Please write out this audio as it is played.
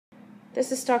This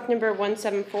is stock number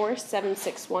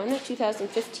 174761, a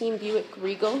 2015 Buick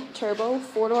Regal Turbo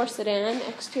 4-door sedan.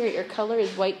 Exterior color is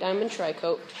white diamond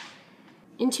tri-coat.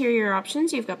 Interior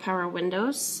options, you've got power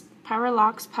windows, power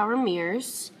locks, power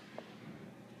mirrors,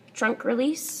 trunk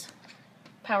release,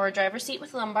 power driver seat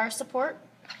with lumbar support,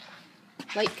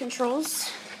 light controls,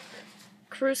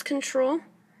 cruise control,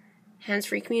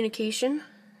 hands-free communication,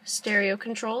 stereo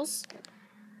controls.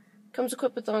 Comes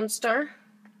equipped with OnStar,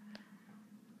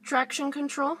 traction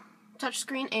control,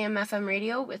 touchscreen AM/FM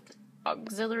radio with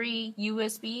auxiliary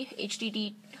USB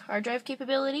HDD hard drive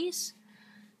capabilities,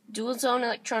 dual zone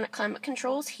electronic climate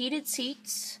controls, heated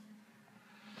seats.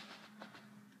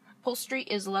 Upholstery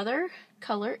is leather,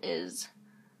 color is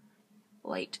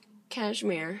light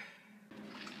cashmere.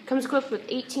 Comes equipped with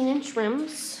 18-inch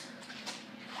rims,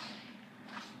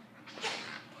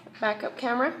 backup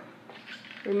camera,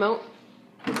 remote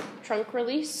trunk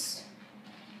release.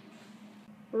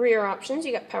 Rear options,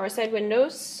 you got power side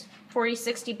windows,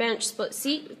 40/60 bench split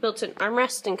seat with built-in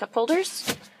armrest and cup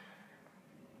holders.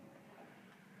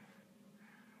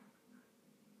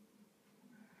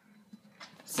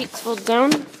 Seats fold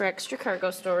down for extra cargo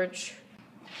storage.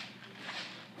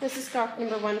 This is stock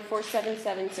number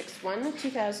 147761, a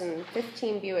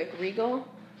 2015 Buick Regal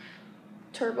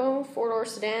Turbo 4-door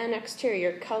sedan.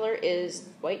 Exterior color is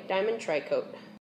white diamond tri-coat.